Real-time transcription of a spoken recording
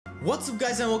What's up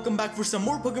guys, and welcome back for some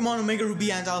more Pokemon Omega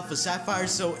Ruby and Alpha Sapphire.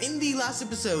 So in the last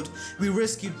episode, we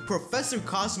rescued Professor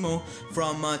Cosmo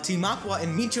from Team Aqua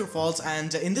in Meteor Falls,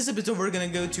 and in this episode we're gonna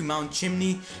go to Mount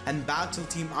Chimney and battle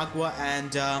Team Aqua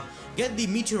and get the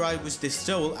meteorite which they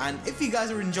stole. And if you guys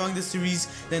are enjoying this series,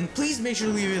 then please make sure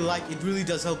to leave a like. It really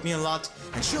does help me a lot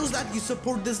and shows that you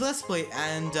support this Let's Play.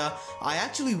 And I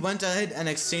actually went ahead and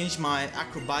exchanged my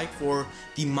Aqua bike for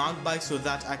the Mach bike so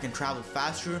that I can travel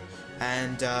faster.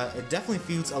 And it definitely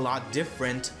feels a lot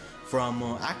different from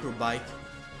Aqua bike.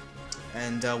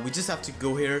 And we just have to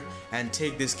go here and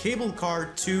take this cable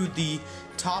car to the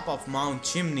top of Mount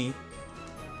Chimney.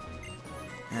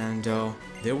 And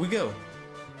there we go.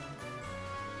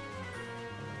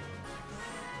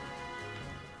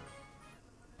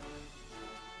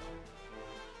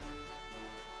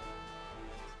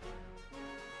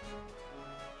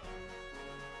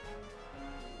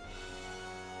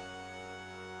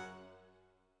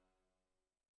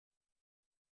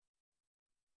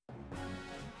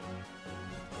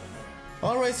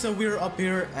 Alright, so we're up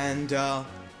here and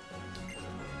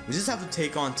we just have to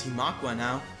take on Team Aqua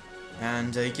now.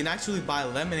 And you can actually buy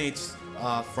lemonades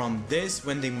from this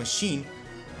vending machine,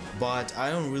 but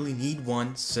I don't really need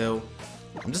one, so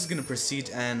I'm just gonna proceed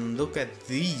and look at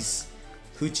these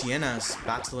Hoochienas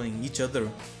battling each other.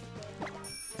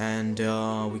 And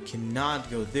we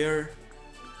cannot go there,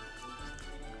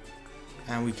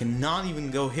 and we cannot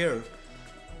even go here.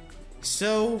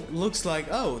 So, looks like,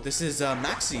 oh, this is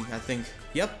Maxi, I think.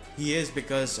 Yep, he is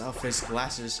because of his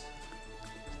glasses.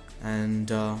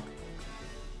 And, oh,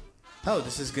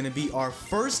 this is gonna be our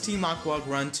first Team Aqua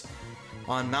grunt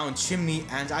on Mount Chimney.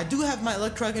 And I do have my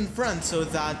Electric in front so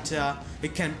that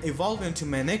it can evolve into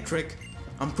Manectric.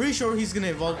 I'm pretty sure he's gonna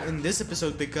evolve in this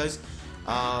episode because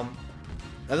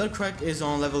Electric is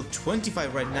on level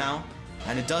 25 right now.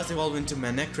 And it does evolve into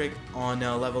Manectric on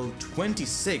level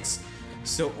 26.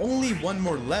 So only one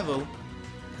more level,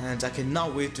 and I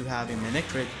cannot wait to have a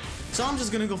Manectric. So I'm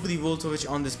just gonna go for the Volt Switch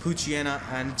on this Poochyena,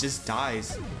 and it just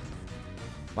dies.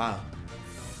 Wow.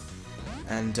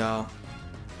 And I'm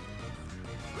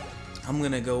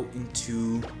gonna go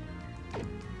into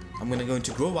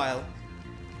Grovyle.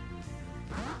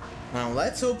 Now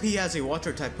let's hope he has a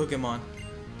Water type Pokemon.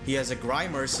 He has a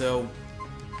Grimer, so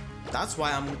that's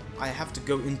why I have to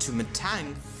go into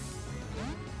Metang.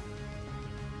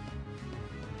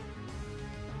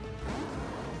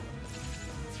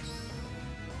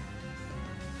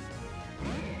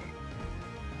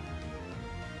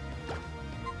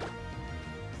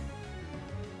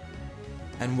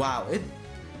 And wow,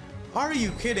 are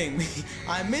you kidding me?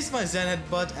 I missed my Zen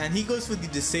Headbutt and he goes for the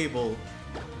Disable.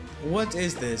 What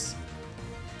is this?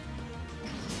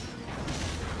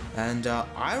 And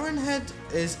Iron Head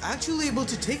is actually able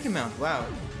to take him out, wow.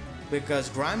 Because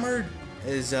Grimer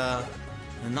is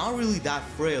not really that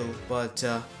frail, but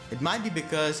it might be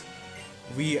because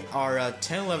we are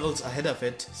 10 levels ahead of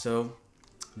it, so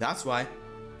that's why.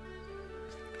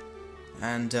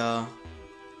 And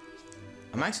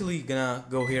I'm actually gonna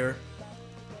go here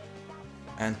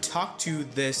and talk to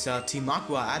this Team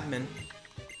Aqua admin.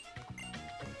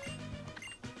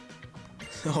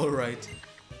 Alright.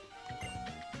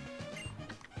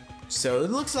 So it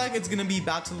looks like it's gonna be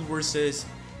battle versus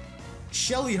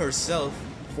Shelly herself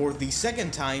for the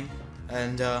second time.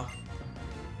 And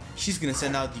she's gonna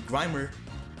send out the Grimer.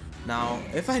 Now,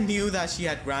 if I knew that she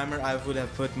had Grimer, I would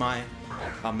have put my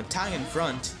Metang in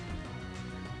front.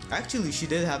 Actually, she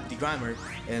did have the Grimer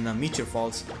in Meteor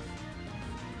Falls.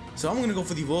 So I'm gonna go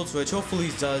for the Volt Switch. Hopefully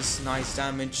it does nice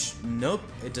damage. Nope,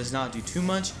 it does not do too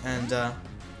much. And I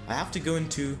have to go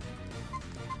into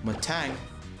Metang.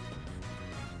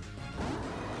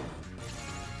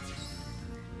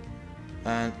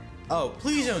 And oh,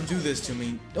 please don't do this to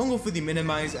me. Don't go for the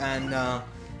Minimize and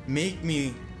make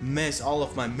me miss all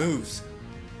of my moves.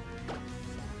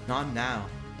 Not now.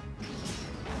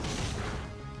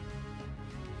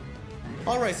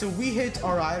 Alright, so we hit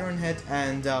our Iron Head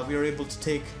and we were able to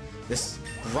take this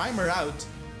Grimer out.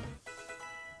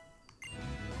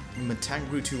 Metang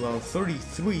grew to level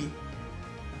 33.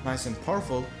 Nice and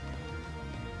powerful.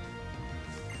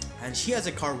 And she has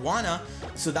a Carwana,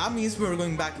 so that means we're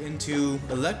going back into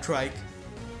Electric.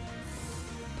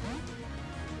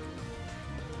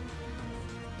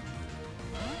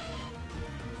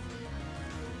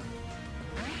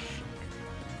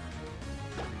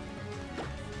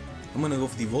 I'm gonna go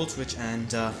for the Volt Switch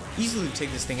and easily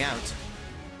take this thing out.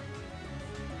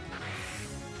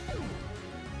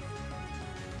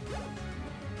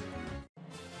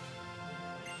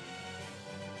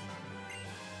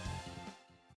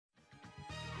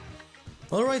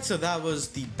 Alright, so that was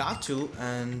the battle,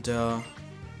 and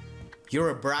You're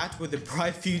a brat with a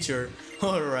bright future.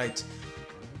 Alright.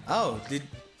 Oh, did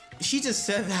she just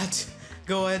said that?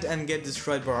 Go ahead and get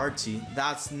destroyed by Archie.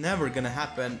 That's never gonna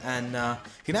happen. And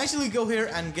you can actually go here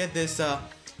and get this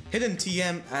hidden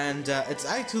TM, and it's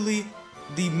actually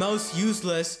the most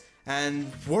useless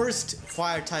and worst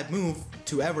fire type move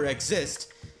to ever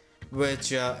exist,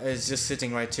 which is just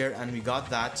sitting right here, and we got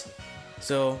that.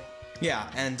 So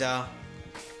yeah, and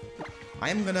I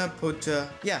am gonna put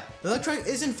yeah, the electric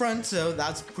is in front, so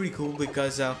that's pretty cool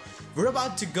because we're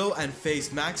about to go and face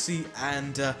Maxi,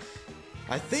 and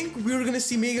I think we're gonna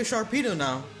see Mega Sharpedo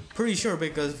now. Pretty sure,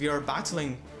 because we are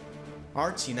battling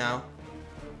Archie now.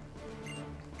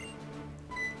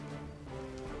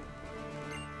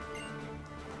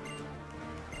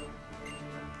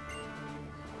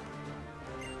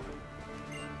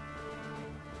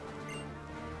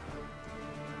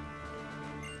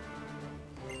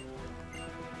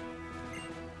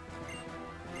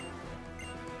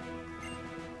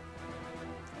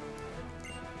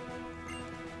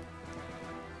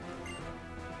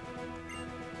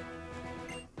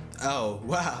 Oh,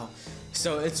 wow.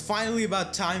 So it's finally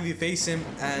about time we face him,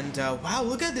 and wow,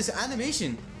 look at this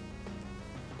animation.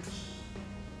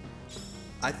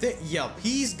 I think, yep,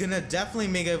 he's gonna definitely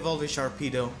Mega Evolve his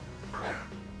Sharpedo.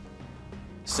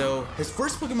 So his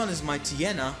first Pokemon is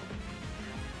Mightyena.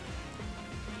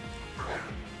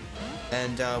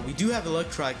 And we do have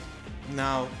Electric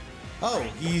now. Oh,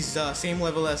 he's same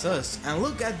level as us. And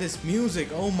look at this music,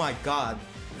 oh my god.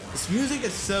 This music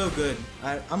is so good.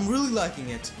 I'm really liking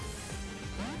it.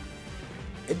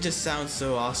 It just sounds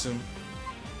so awesome.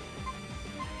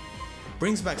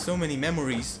 Brings back so many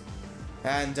memories.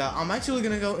 And I'm actually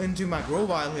gonna go into my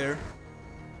Grovyle here.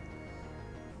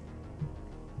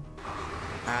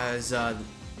 As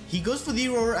he goes for the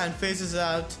roar and phases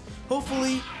out.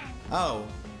 Hopefully, oh,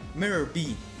 Mirror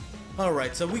B.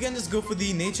 Alright, so we can just go for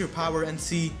the nature power and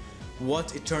see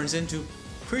what it turns into.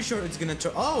 Pretty sure it's gonna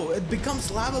turn. Oh, it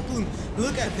becomes Lava Plume.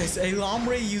 Look at this, a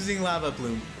Lombre using Lava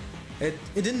Plume. It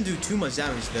didn't do too much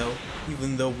damage though,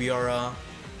 even though we are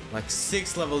like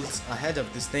 6 levels ahead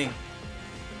of this thing.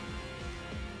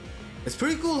 It's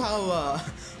pretty cool how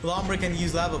Lombre can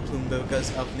use Lava Plume though,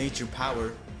 because of nature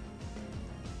power.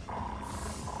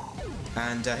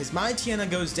 And his Mightyena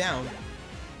goes down.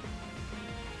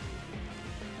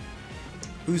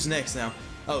 Who's next now?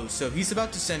 Oh, so he's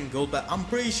about to send Golbat. I'm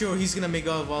pretty sure he's gonna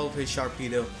Mega Evolve his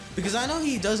Sharpedo, because I know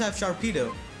he does have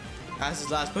Sharpedo as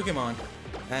his last Pokemon.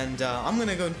 And I'm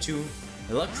gonna go to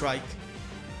Electric.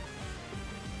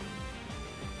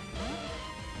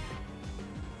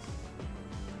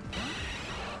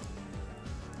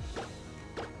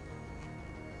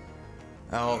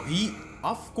 Oh,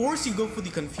 of course you go for the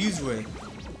Confused Ray.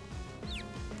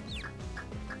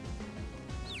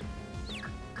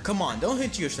 Come on, don't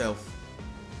hit yourself.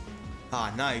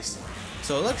 Ah, nice.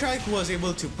 So Electric was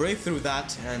able to break through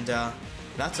that, and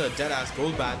that's a dead-ass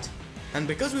Golbat. And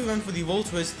because we went for the Volt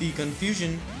Switch, the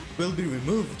confusion will be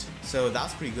removed. So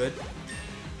that's pretty good.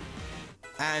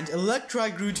 And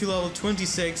Electric grew to level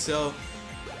 26, so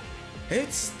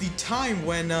it's the time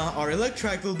when our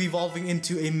Electric will be evolving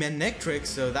into a Manectric,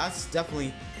 so that's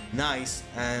definitely nice.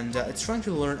 And it's trying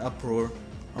to learn Uproar.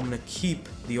 I'm gonna keep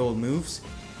the old moves.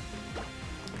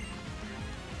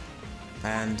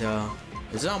 And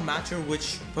it does not matter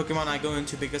which Pokemon I go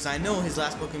into, because I know his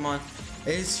last Pokemon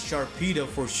is Sharpedo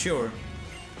for sure.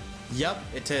 Yep,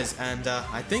 it is. And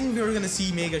I think we're gonna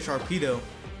see Mega Sharpedo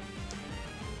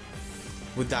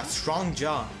with that strong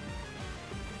jaw.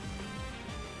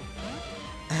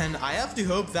 And I have to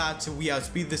hope that we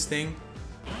outspeed this thing.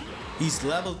 He's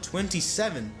level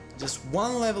 27, just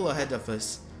 1 level ahead of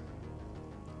us.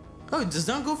 Oh, it does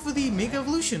not go for the Mega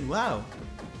Evolution, wow.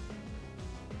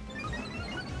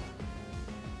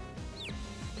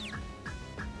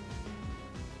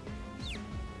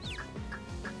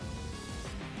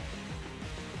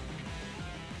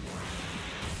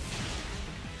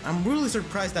 I'm really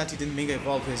surprised that he didn't Mega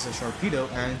Evolve his Sharpedo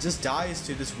and just dies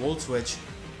to this Volt Switch.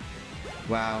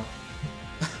 Wow.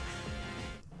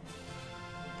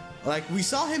 Like, we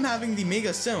saw him having the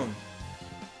Mega Stone.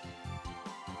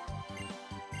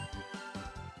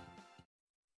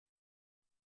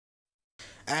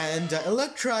 And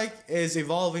Electric is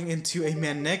evolving into a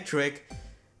Manectric,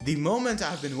 the moment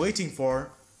I've been waiting for.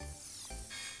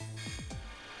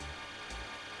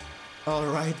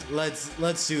 Alright,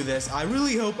 let's do this. I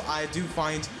really hope I do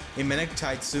find a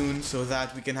Manectric soon, so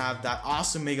that we can have that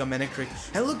awesome Mega Manectric.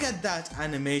 And look at that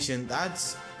animation,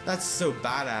 that's so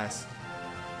badass.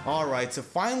 Alright, so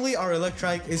finally our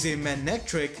Electric is a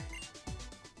Manectric.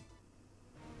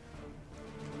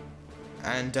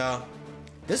 And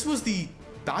this was the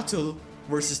battle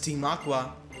versus Team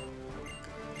Aqua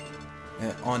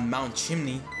on Mount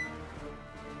Chimney.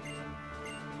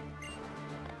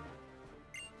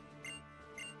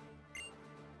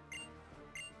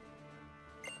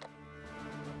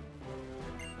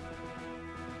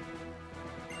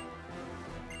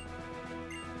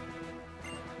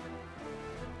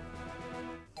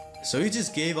 So he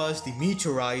just gave us the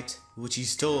meteorite, which he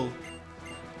stole.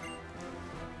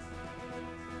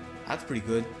 That's pretty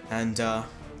good. And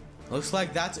looks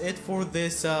like that's it for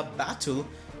this battle.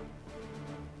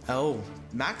 Oh,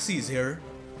 Maxie's here.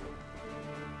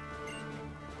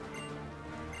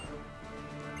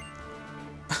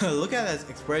 Look at that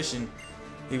expression.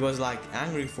 He was like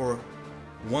angry for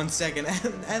 1 second,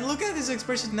 and look at his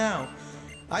expression now.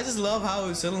 I just love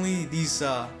how suddenly these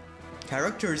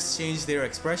characters change their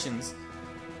expressions.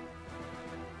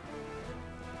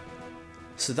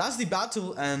 So that's the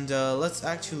battle, and let's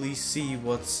actually see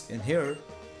what's in here.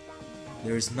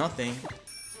 There's nothing.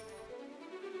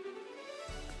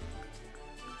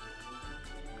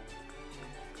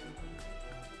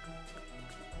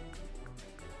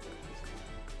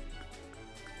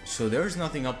 So there's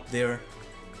nothing up there,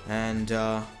 and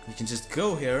we can just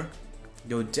go here,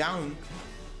 go down,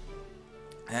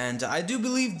 and I do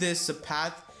believe this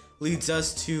path leads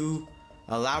us to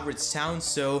Lavrit's town.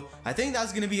 So I think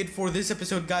that's gonna be it for this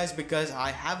episode, guys, because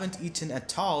I haven't eaten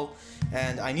at all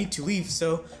and I need to leave.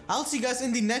 So I'll see you guys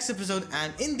in the next episode,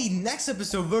 and in the next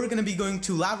episode we're gonna be going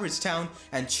to Lavrit's town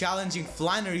and challenging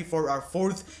Flannery for our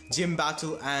 4th gym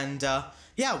battle. And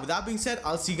yeah, with that being said,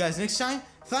 I'll see you guys next time.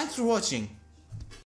 Thanks for watching.